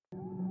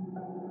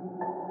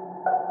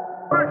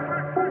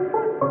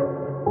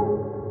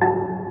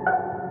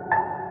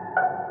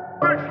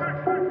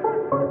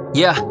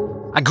Yeah,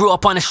 I grew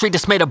up on the street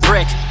that's made of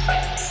brick.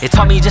 It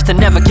taught me just to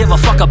never give a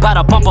fuck about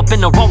a bump up in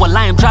the road while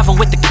I am driving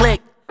with the click.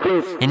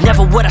 And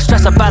never would I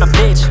stress about a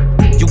bitch.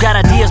 You got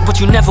ideas, but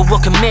you never will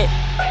commit.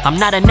 I'm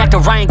not an actor,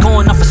 I ain't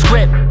going off a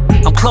script.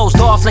 I'm closed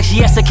off like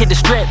she asked the kid to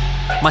strip.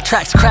 My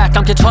track's cracked,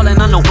 I'm controlling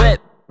on the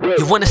whip.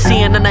 You wanna see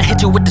and then I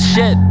hit you with the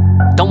shit.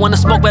 Don't wanna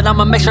smoke, but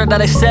I'ma make sure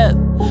that I sip.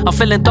 I'm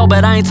feeling dope,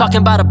 but I ain't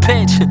talking about a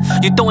pitch.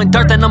 You throwing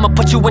dirt, then I'ma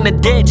put you in the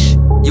ditch.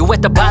 You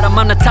at the bottom,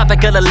 I'm the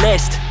topic of the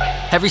list.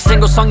 Every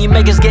single song you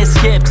make is getting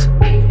skipped.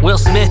 Will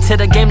Smith to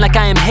the game like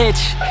I am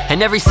Hitch.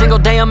 And every single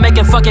day I'm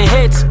making fucking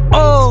hits.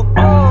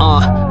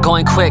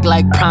 Going quick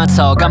like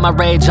pronto. Got my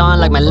rage on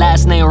like my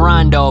last name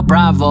Rondo.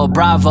 Bravo,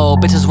 bravo,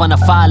 bitches wanna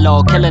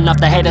follow. Killing off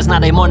the haters, now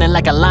they mourning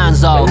like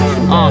Alonzo.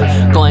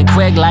 Going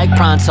quick like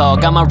pronto.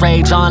 Got my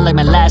rage on like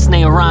my last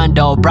name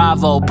Rondo.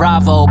 Bravo,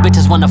 bravo,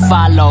 bitches wanna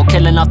follow.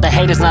 Killing off the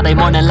haters, now they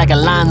mourning like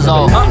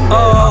Alonzo.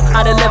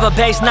 I deliver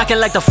bass knocking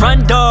like the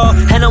front door.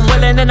 And I'm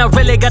willing and I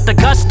really got the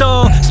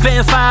gusto.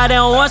 Spitting fire, they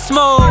don't want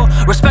smoke.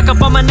 Respect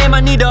up on my name,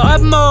 I need the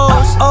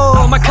utmost.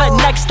 My cut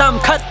next, I'm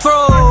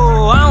cutthroat.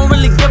 I don't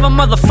really give a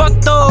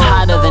motherfuck though.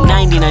 Hotter than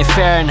 99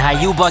 Fahrenheit,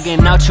 you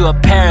bugging out, you a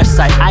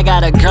parasite. I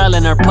got a girl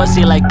in her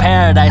pussy like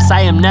paradise.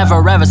 I am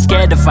never ever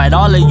scared to fight.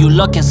 All of you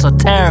looking so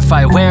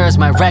terrified. Where is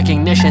my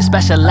recognition?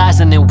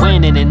 Specializing in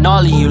winning, and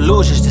all of you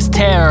losers just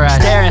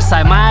terrorized. Stare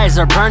inside, my eyes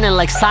are burning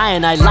like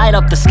cyanide. Light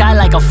up the sky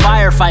like a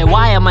firefight.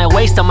 Why am I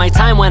wasting my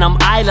time when I'm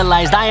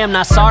idolized? I am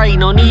not sorry,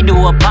 no need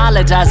to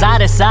apologize. I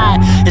decide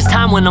it's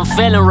time when I'm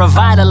feeling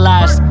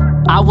revitalized.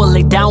 I will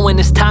lay down when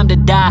it's time to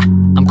die.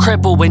 I'm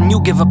crippled when you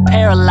give a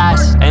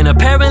paralyzed. And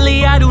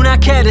apparently I do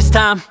not care this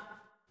time.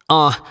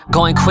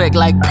 Going quick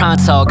like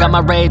pronto. Got my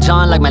rage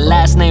on like my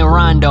last name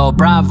Rondo.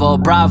 Bravo,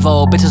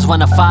 bravo, bitches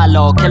wanna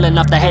follow. Killing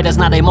off the haters,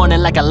 now they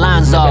mourning like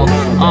Alonzo.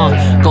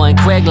 Going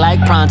quick like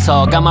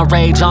pronto. Got my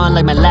rage on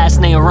like my last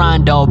name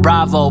Rondo.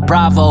 Bravo,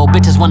 bravo,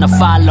 bitches wanna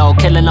follow.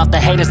 Killing off the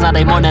haters, now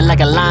they mourning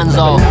like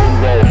Alonzo.